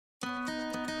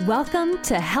Welcome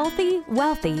to Healthy,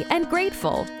 Wealthy, and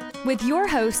Grateful with your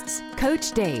hosts,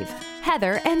 Coach Dave,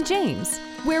 Heather, and James,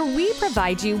 where we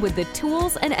provide you with the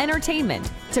tools and entertainment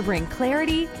to bring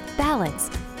clarity, balance,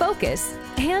 focus,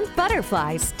 and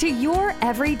butterflies to your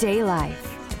everyday life.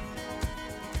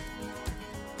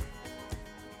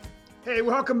 Hey,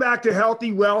 welcome back to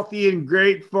Healthy, Wealthy, and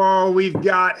Grateful. We've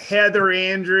got Heather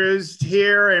Andrews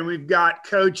here, and we've got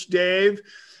Coach Dave.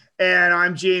 And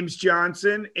I'm James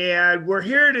Johnson, and we're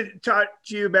here to talk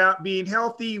to you about being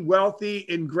healthy, wealthy,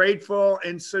 and grateful.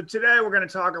 And so today we're going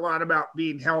to talk a lot about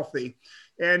being healthy.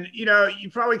 And, you know, you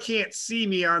probably can't see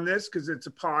me on this because it's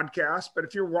a podcast, but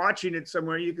if you're watching it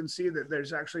somewhere, you can see that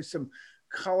there's actually some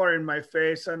color in my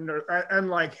face,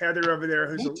 unlike Heather over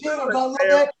there. Who's me too. I've got a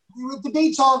little bit. We were at the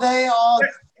beach all day.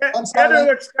 Heather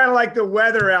looks kind of like the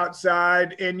weather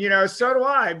outside, and you know, so do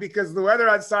I, because the weather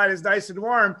outside is nice and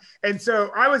warm. And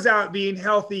so I was out being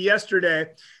healthy yesterday.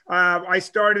 I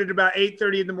started about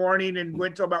 8:30 in the morning and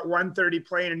went till about 1:30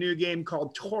 playing a new game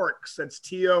called Torques. That's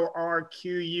Torques.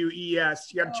 You got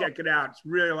to check it out. It's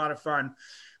really a lot of fun.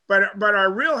 But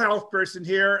our real health person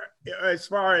here, as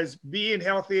far as being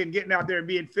healthy and getting out there and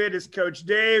being fit, is Coach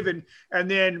Dave. And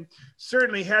then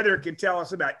certainly Heather can tell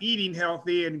us about eating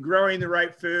healthy and growing the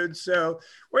right food. So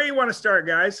where do you want to start,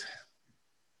 guys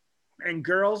and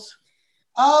girls?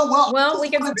 Well, we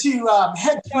can to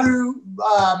head through.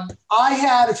 I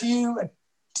had a few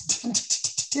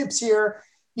tips here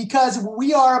because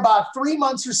we are about 3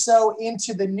 months or so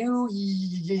into the new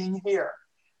year.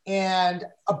 And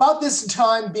about this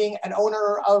time, being an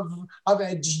owner of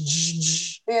a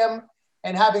gym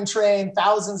and having trained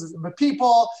thousands of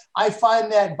people, I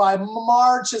find that by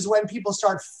March is when people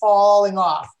start falling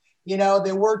off. You know,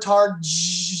 they worked hard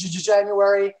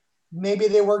January, maybe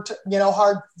they worked,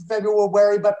 hard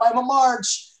February, but by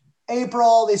March,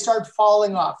 April, they start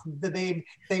falling off.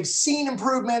 They've seen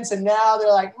improvements, and now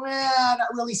they're like,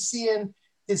 not really seeing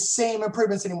the same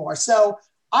improvements anymore. So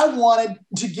I wanted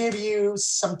to give you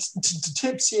some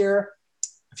tips here,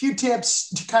 a few tips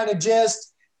to kind of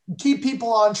just keep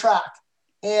people on track.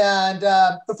 And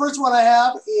the first one I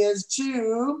have is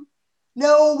to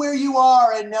know where you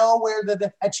are and know where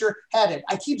that you're headed.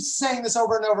 I keep saying this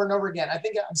over and over and over again. I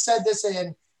think I've said this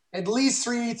in at least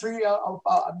three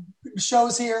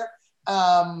shows here,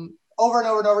 over and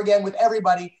over and over again with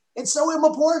everybody. It's so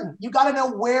important. You got to know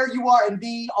where you are and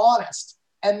be honest.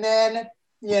 And then,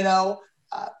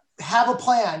 have a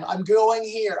plan. I'm going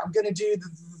here. I'm going to do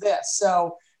this.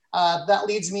 So that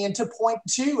leads me into point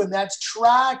 2, and that's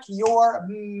track your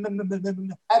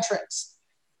metrics.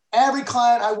 Every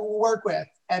client I work with,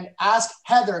 and ask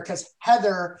Heather, because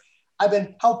Heather, I've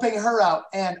been helping her out,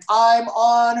 and I'm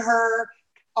on her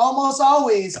almost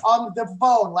always on the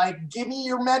phone. Like, give me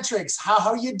your metrics.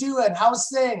 How you doing? How's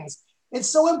things? It's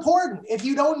so important. If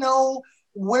you don't know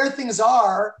where things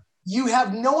are, you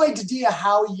have no idea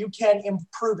how you can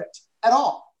improve it at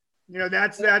all. You know,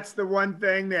 that's the one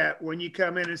thing that when you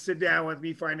come in and sit down with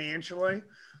me financially,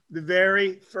 the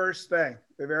very first thing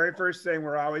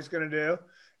we're always going to do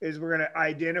is we're going to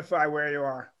identify where you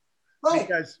are. Right.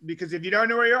 Because if you don't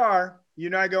know where you are,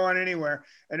 you're not going anywhere.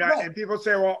 And right. And people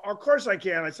say, well, of course I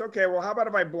can. It's okay. Well, how about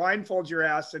if I blindfold your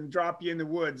ass and drop you in the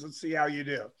woods? Let's see how you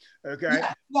do. Okay.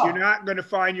 Yeah, no. You're not going to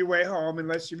find your way home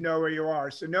unless you know where you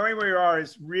are. So knowing where you are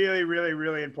is really, really,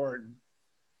 really important.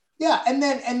 Yeah. And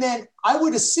then I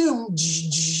would assume,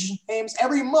 James,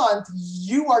 every month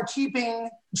you are keeping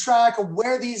track of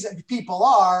where these people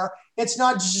are. It's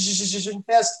not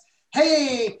just,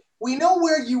 hey, we know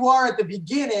where you are at the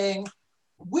beginning.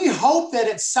 We hope that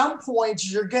at some point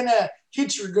you're going to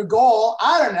hit your goal.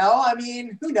 I don't know. I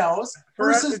mean, who knows?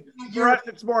 For us,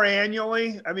 it's more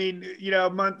annually. I mean,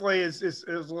 monthly is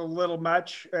a little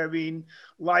much. I mean,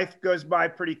 life goes by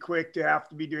pretty quick to have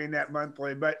to be doing that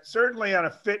monthly. But certainly on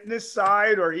a fitness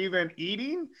side or even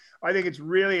eating, I think it's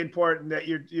really important that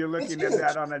you're looking at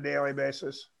that on a daily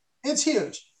basis. It's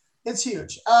huge. It's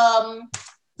huge.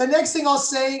 The next thing I'll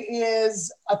say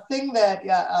is a thing that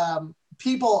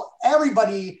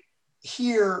everybody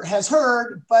here has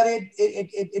heard, but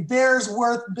it bears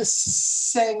worth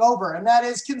saying over, and that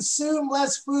is consume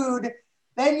less food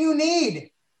than you need.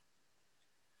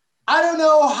 I don't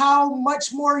know how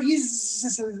much more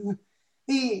this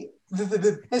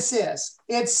is.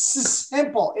 It's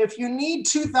simple. If you need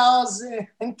 2,000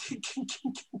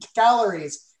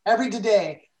 calories every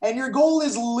day, and your goal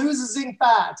is losing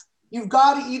fat, you've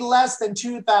got to eat less than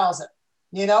 2,000.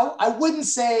 I wouldn't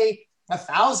say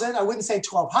 1,000. I wouldn't say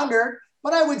 1,200,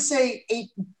 but I would say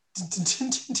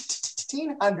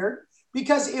 1,800,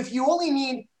 because if you only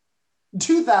need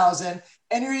 2,000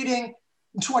 and you're eating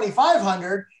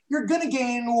 2,500, you're going to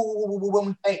gain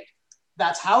weight.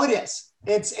 That's how it is.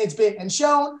 It's been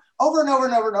shown over and over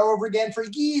and over and over again for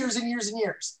years and years and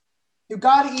years. You've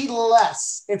got to eat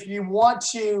less if you want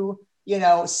to,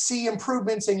 see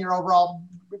improvements in your overall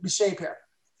shape here.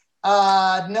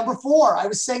 Number 4, I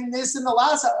was saying this in the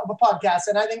last podcast,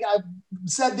 and I think I've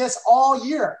said this all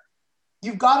year.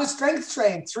 You've got to strength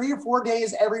train 3 or 4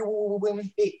 days every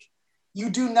week. You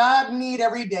do not need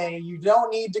every day. You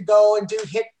don't need to go and do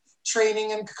HIIT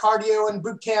training and cardio and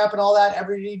boot camp and all that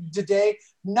every day.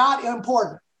 Not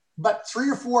important, but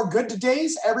 3 or 4 good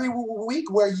days every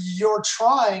week where you're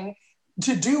trying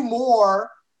to do more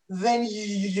than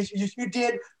you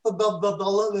did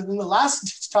the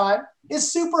last time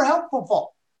is super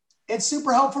helpful. It's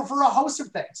super helpful for a host of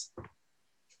things.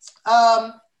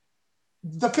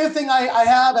 The 5th thing I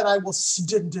have, and I will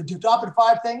drop in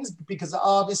 5 things because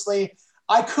obviously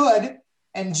I could,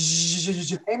 and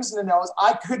James knows,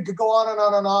 I could go on and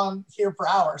on and on here for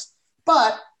hours.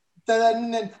 But the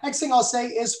next thing I'll say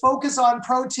is focus on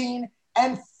protein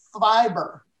and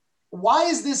fiber. Why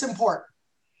is this important?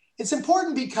 It's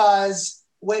important because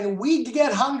when we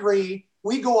get hungry,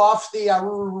 we go off the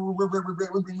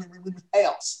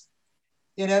rails.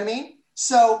 You know what I mean?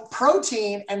 So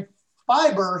protein and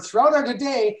fiber throughout our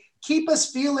day keep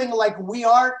us feeling like we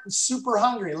aren't super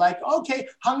hungry. Like, okay,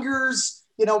 hunger's,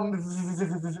 very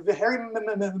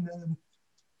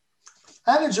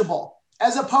manageable,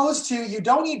 as opposed to you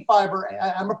don't eat fiber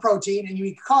and a protein, and you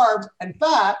eat carbs and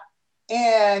fat,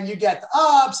 and you get the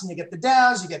ups and you get the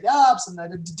downs, you get the ups and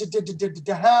the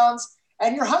downs,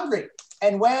 and you're hungry.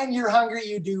 And when you're hungry,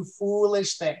 you do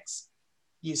foolish things.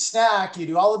 You snack, you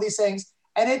do all of these things,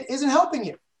 and it isn't helping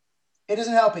you. It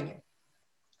isn't helping you.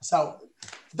 So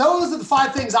those are the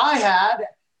 5 things I had.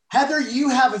 Heather, you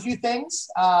have a few things,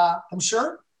 I'm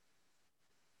sure.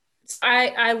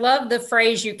 I love the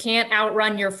phrase, you can't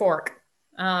outrun your fork.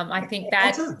 I think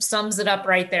that sums it up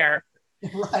right there.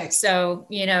 Right. So,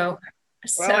 many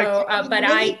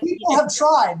people have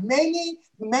tried.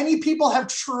 Many people have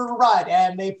tried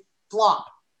and they flop.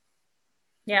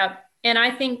 Yeah. And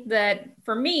I think that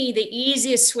for me, the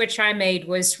easiest switch I made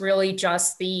was really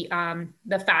just the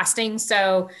fasting.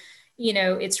 So,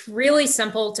 it's really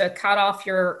simple to cut off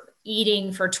your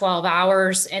eating for 12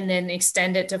 hours and then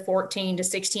extend it to 14 to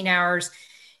 16 hours.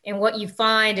 And what you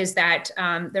find is that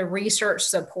the research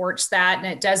supports that. And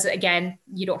it does, again,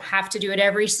 you don't have to do it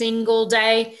every single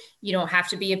day. You don't have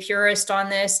to be a purist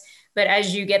on this. But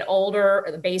as you get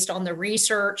older, based on the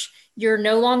research, you're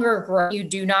no longer growing. You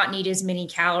do not need as many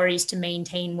calories to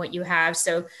maintain what you have.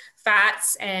 So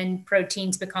fats and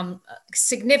proteins become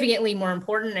significantly more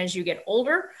important as you get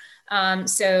older.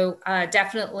 So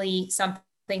definitely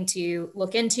something to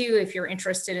look into if you're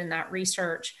interested in that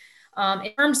research.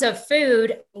 In terms of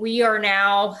food, we are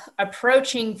now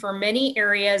approaching for many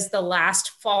areas the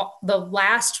last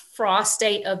frost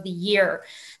date of the year.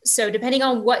 So depending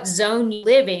on what zone you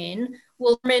live in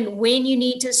will determine when you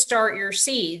need to start your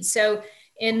seeds. So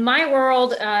in my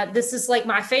world, this is like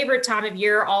my favorite time of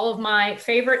year. All of my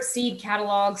favorite seed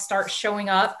catalogs start showing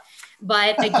up.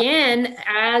 But again,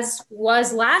 as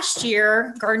was last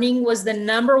year, gardening was the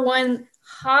 #1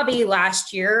 hobby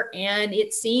last year, and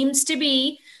it seems to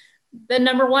be the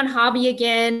 #1 hobby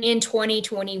again in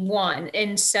 2021.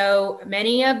 And so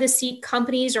many of the seed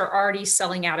companies are already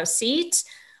selling out of seeds,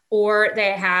 or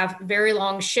they have very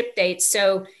long ship dates.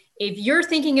 So if you're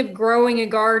thinking of growing a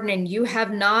garden and you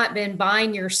have not been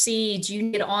buying your seeds, you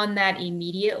need on that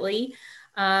immediately.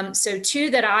 So 2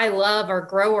 that I love are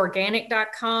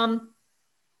groworganic.com.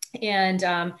 And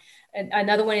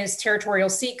another one is Territorial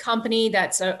Seed Company.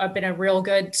 That's been a real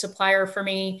good supplier for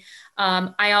me.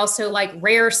 I also like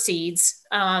Rare Seeds.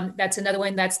 That's another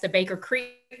one. That's the Baker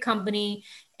Creek Company.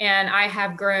 And I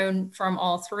have grown from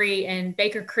all 3. And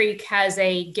Baker Creek has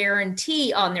a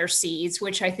guarantee on their seeds,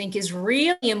 which I think is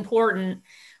really important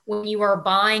when you are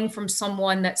buying from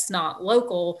someone that's not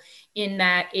local, in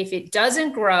that if it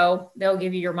doesn't grow, they'll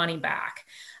give you your money back.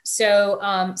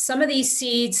 So some of these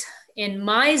seeds in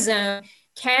my zone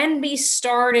can be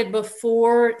started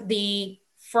before the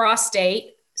frost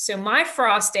date. So my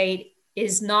frost date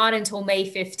is not until May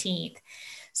 15th.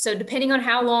 So depending on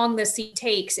how long the seed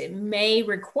takes, it may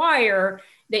require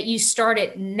that you start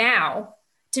it now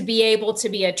to be able to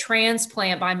be a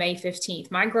transplant by May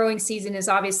 15th. My growing season is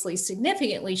obviously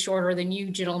significantly shorter than you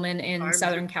gentlemen in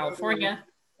Southern California.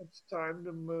 It's time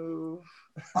to move.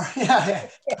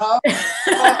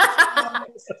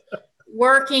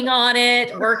 Working on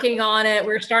it.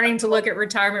 We're starting to look at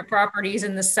retirement properties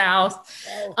in the South.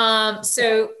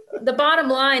 So the bottom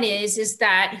line is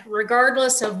that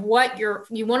regardless of what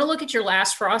you want to look at your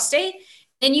last frost date,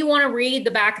 Then you want to read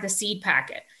the back of the seed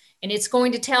packet, and it's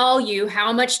going to tell you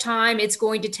how much time it's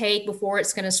going to take before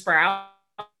it's going to sprout,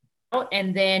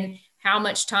 and then how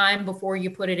much time before you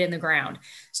put it in the ground.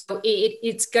 So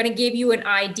it's going to give you an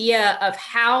idea of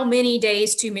how many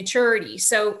days to maturity.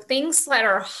 So things that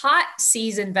are hot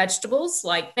season vegetables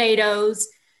like tomatoes,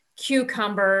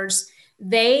 cucumbers,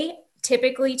 they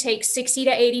typically take 60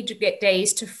 to 80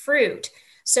 days to fruit.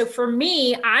 So for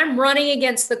me, I'm running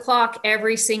against the clock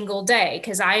every single day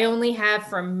because I only have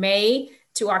from May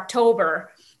to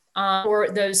October for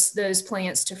those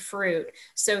plants to fruit.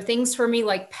 So things for me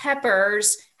like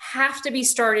peppers have to be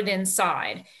started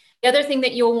inside. The other thing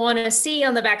that you'll want to see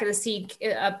on the back of the seed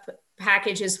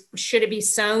package is, should it be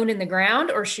sown in the ground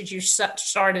or should you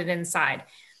start it inside?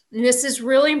 And this is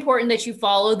really important that you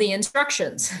follow the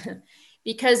instructions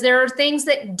because there are things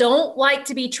that don't like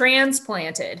to be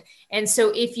transplanted. And so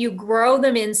if you grow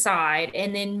them inside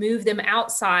and then move them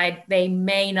outside, they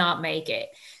may not make it.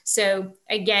 So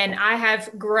again, I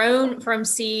have grown from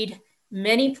seed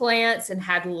many plants and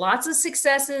had lots of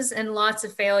successes and lots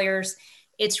of failures.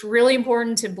 It's really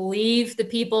important to believe the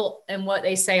people and what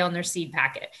they say on their seed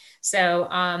packet.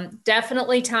 So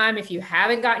definitely time, if you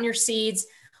haven't gotten your seeds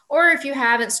or if you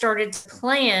haven't started to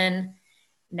plan,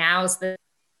 that's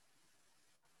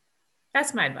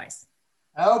my advice.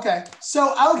 Okay.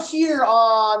 So out here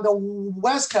on the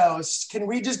West Coast, can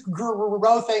we just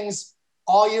grow things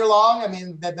all year long? I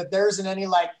mean, that there isn't any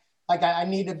like I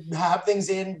need to have things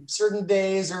in certain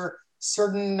days or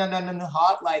certain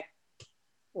hot, like.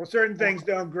 Well, certain things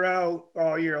don't grow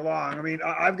all year long. I mean,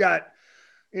 I've got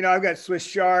Swiss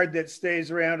chard that stays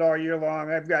around all year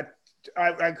long.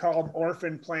 I call them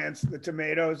orphan plants. The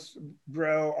tomatoes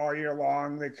grow all year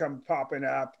long. They come popping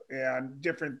up and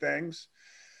different things.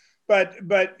 But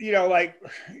like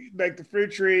the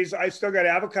fruit trees, I still got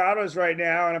avocados right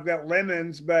now and I've got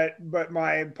lemons, but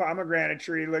my pomegranate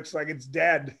tree looks like it's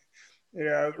dead.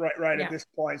 Right at this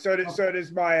point. So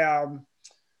does my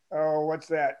what's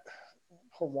that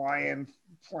Hawaiian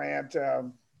plant?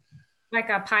 Like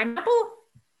a pineapple?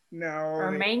 No. Or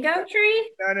a mango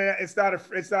tree? No, it's not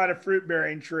a fruit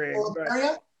bearing tree.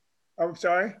 I'm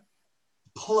sorry.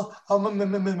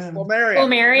 Plumeria.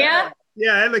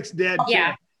 Yeah, it looks dead.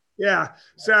 Yeah. Yeah.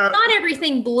 So not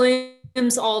everything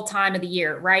blooms all time of the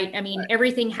year, right? I mean,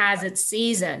 everything has its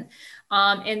season.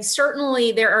 And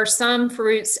certainly there are some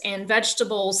fruits and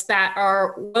vegetables that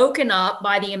are woken up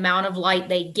by the amount of light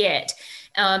they get.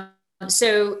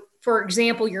 So for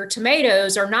example, your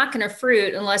tomatoes are not going to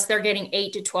fruit unless they're getting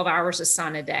 8 to 12 hours of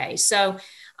sun a day. So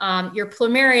your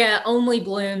plumeria only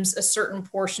blooms a certain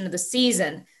portion of the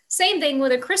season. Same thing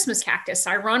with a Christmas cactus.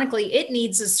 Ironically, it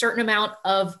needs a certain amount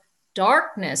of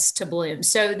darkness to bloom.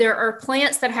 So there are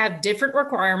plants that have different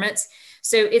requirements.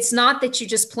 So it's not that you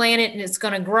just plant it and it's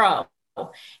going to grow.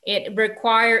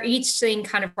 Each thing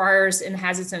kind of requires and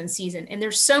has its own season. And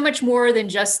there's so much more than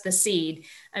just the seed.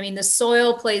 I mean, the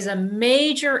soil plays a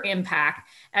major impact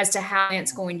as to how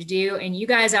it's going to do. And you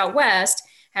guys out West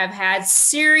have had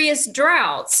serious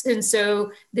droughts. And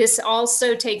so this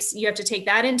also you have to take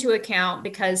that into account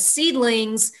because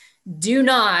seedlings do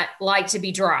not like to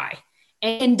be dry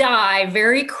and die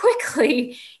very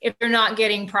quickly if they're not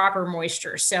getting proper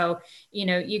moisture. So,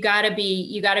 you gotta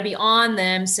be on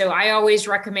them. So I always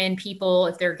recommend people,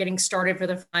 if they're getting started for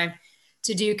the first time,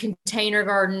 to do container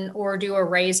garden or do a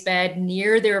raised bed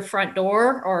near their front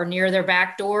door or near their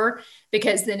back door,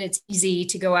 because then it's easy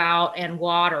to go out and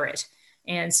water it.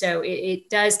 And so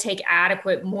it does take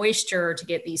adequate moisture to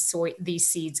get these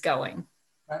seeds going.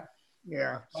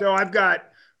 Yeah. So I've got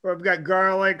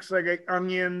garlics, I got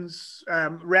onions,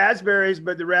 raspberries,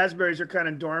 but the raspberries are kind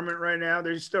of dormant right now.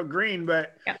 They're still green,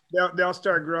 but they'll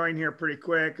start growing here pretty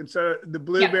quick. And so the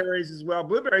blueberries as well.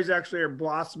 Blueberries actually are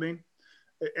blossoming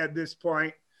at this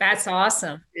point. That's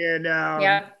awesome. And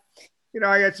I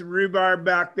got some rhubarb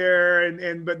back there,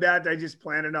 but that I just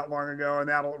planted not long ago, and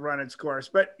that'll run its course.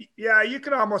 But yeah, you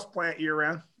can almost plant year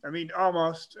round. I mean,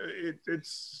 almost.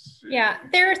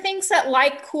 There are things that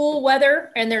like cool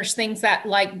weather, and there's things that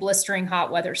like blistering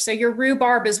hot weather. So your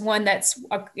rhubarb is one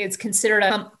it's considered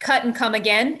a cut and come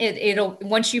again. It'll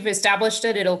once you've established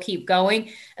it, it'll keep going.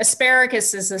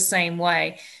 Asparagus is the same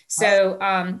way. So,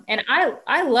 and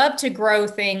I love to grow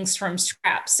things from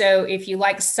scrap. So if you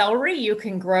like celery, you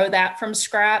can grow that from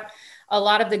scrap. A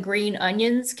lot of the green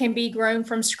onions can be grown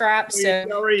from scrap. So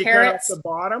celery, carrots, cut off the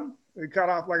bottom. You cut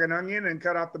off like an onion and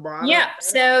cut off the bottom. Yeah.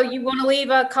 So you want to leave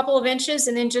a couple of inches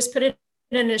and then just put it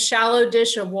in a shallow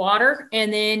dish of water.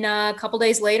 And then a couple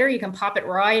days later, you can pop it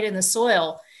right in the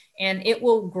soil. and it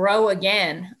will grow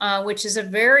again, which is a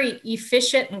very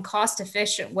efficient and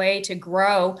cost-efficient way to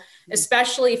grow,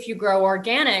 especially if you grow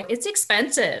organic. It's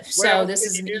expensive, so this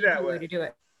is an easy way to do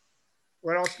it.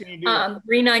 What else can you do?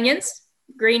 Green onions.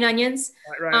 Green onions.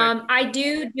 Right. I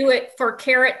do it for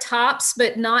carrot tops,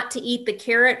 but not to eat the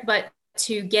carrot, but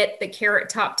to get the carrot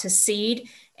top to seed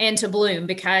and to bloom,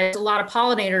 because a lot of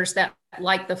pollinators that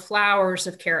like the flowers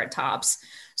of carrot tops.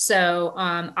 So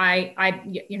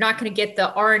you're not going to get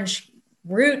the orange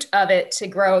root of it to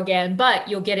grow again, but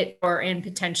you'll get it and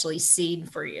potentially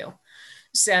seed for you.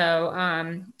 So,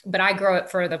 but I grow it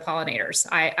for the pollinators.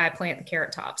 I plant the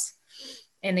carrot tops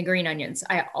and the green onions.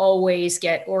 I always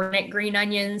get organic green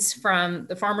onions from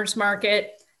the farmer's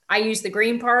market. I use the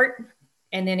green part,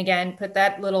 and then again, put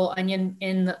that little onion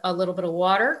in a little bit of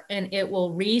water and it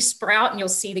will re-sprout, and you'll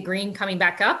see the green coming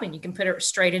back up, and you can put it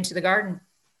straight into the garden.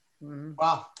 Mm-hmm.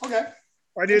 Wow. Okay.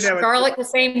 I do that. Garlic the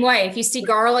same way. If you see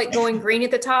garlic going green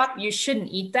at the top, you shouldn't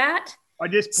eat that.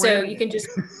 So you can just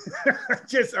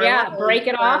break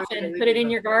it off and put it in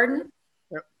your garden.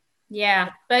 Yeah,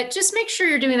 but just make sure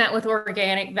you're doing that with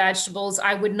organic vegetables.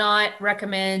 I would not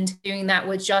recommend doing that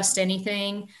with just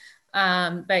anything.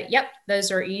 But yep,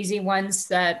 those are easy ones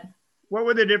that. What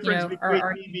would the difference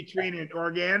between an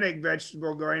organic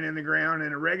vegetable going in the ground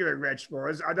and a regular vegetable?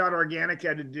 I thought organic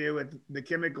had to do with the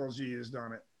chemicals you used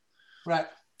on it. Right.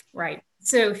 Right.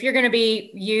 So if you're going to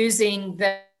be using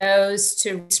those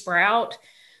to sprout,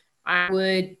 I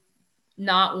would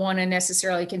not want to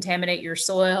necessarily contaminate your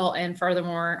soil. And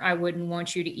furthermore, I wouldn't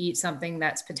want you to eat something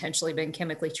that's potentially been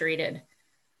chemically treated,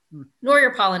 nor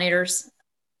your pollinators.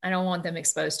 I don't want them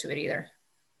exposed to it either.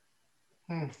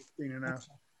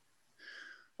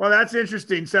 Well, that's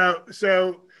interesting. So,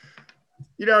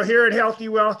 here at Healthy,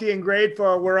 Wealthy, and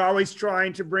Grateful, we're always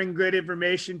trying to bring good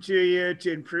information to you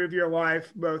to improve your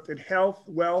life, both in health,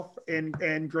 wealth,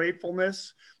 and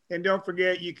gratefulness. And don't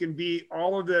forget, you can be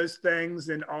all of those things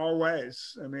in all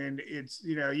ways. I mean, it's,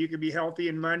 you can be healthy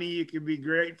in money, you can be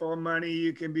grateful in money,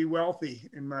 you can be wealthy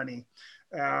in money.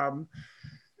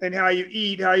 And how you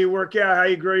eat, how you work out, how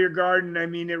you grow your garden. I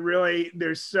mean,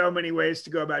 there's so many ways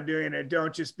to go about doing it.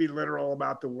 Don't just be literal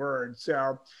about the word.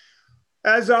 So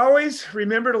as always,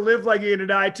 remember to live like you're going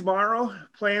to die tomorrow,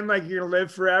 plan like you're going to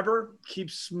live forever, keep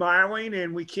smiling,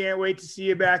 and we can't wait to see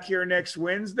you back here next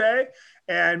Wednesday,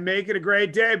 and make it a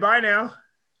great day. Bye now.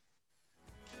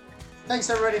 Thanks,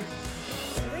 everybody.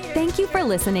 Thank you for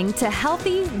listening to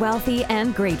Healthy, Wealthy,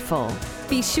 and Grateful.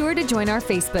 Be sure to join our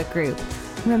Facebook group.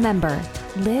 Remember,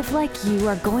 live like you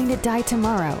are going to die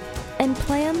tomorrow, and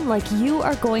plan like you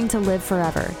are going to live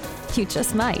forever. You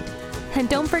just might. And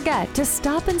don't forget to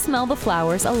stop and smell the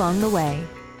flowers along the way.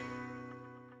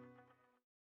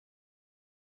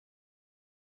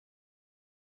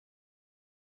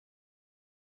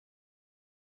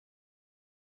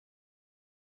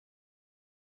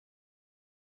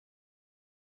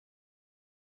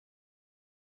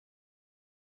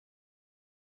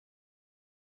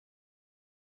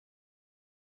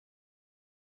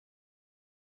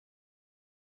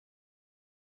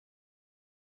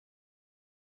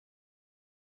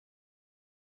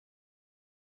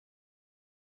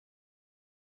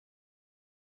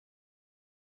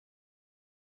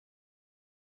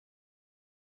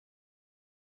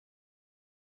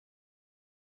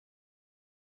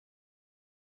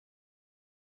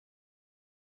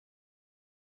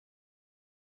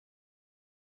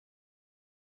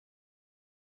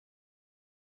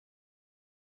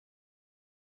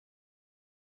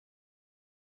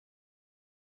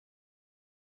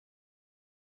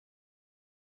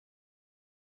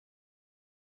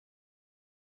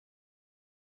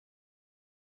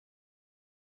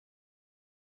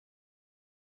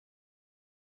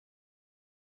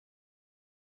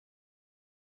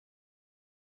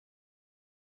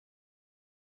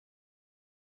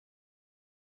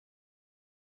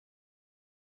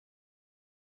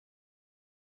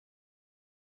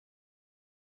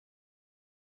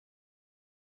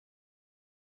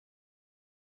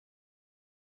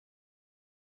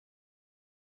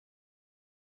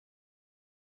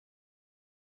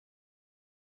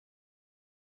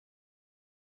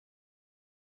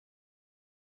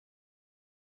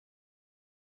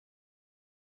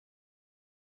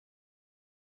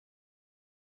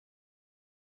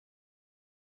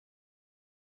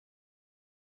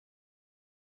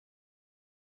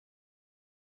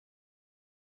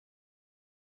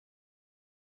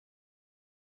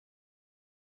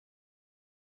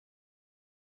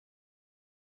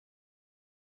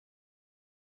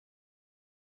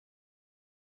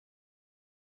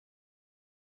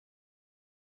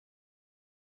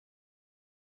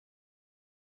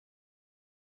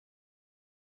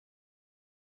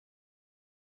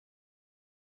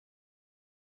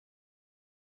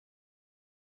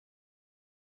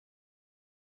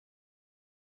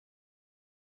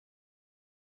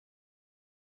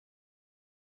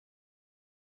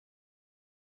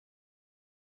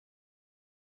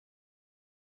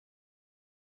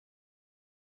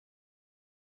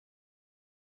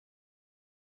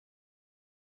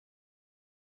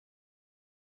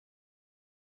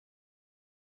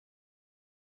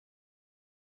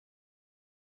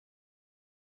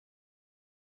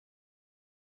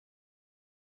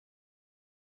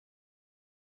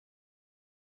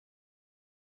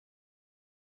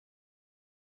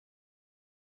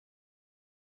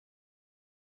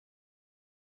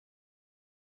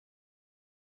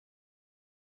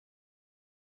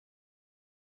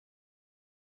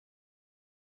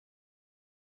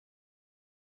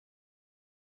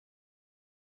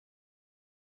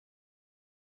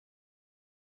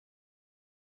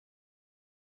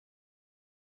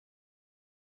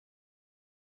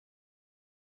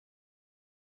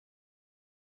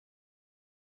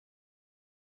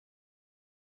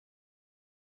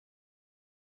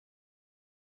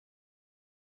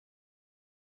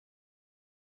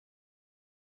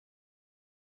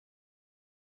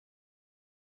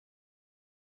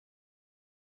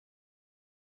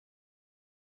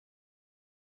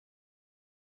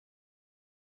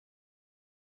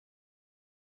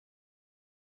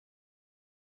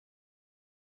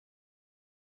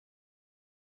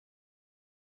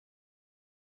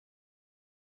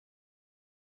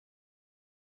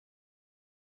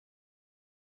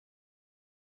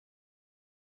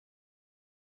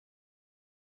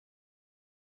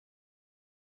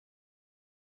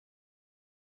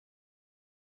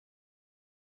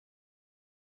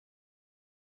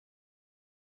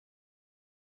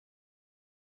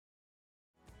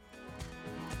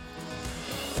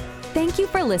 Thank you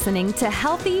for listening to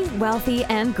Healthy, Wealthy,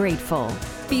 and Grateful.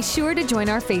 Be sure to join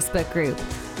our Facebook group.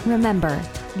 Remember,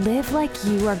 live like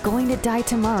you are going to die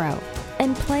tomorrow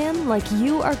and plan like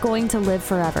you are going to live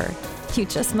forever. You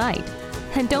just might.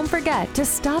 And don't forget to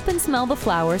stop and smell the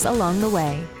flowers along the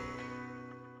way.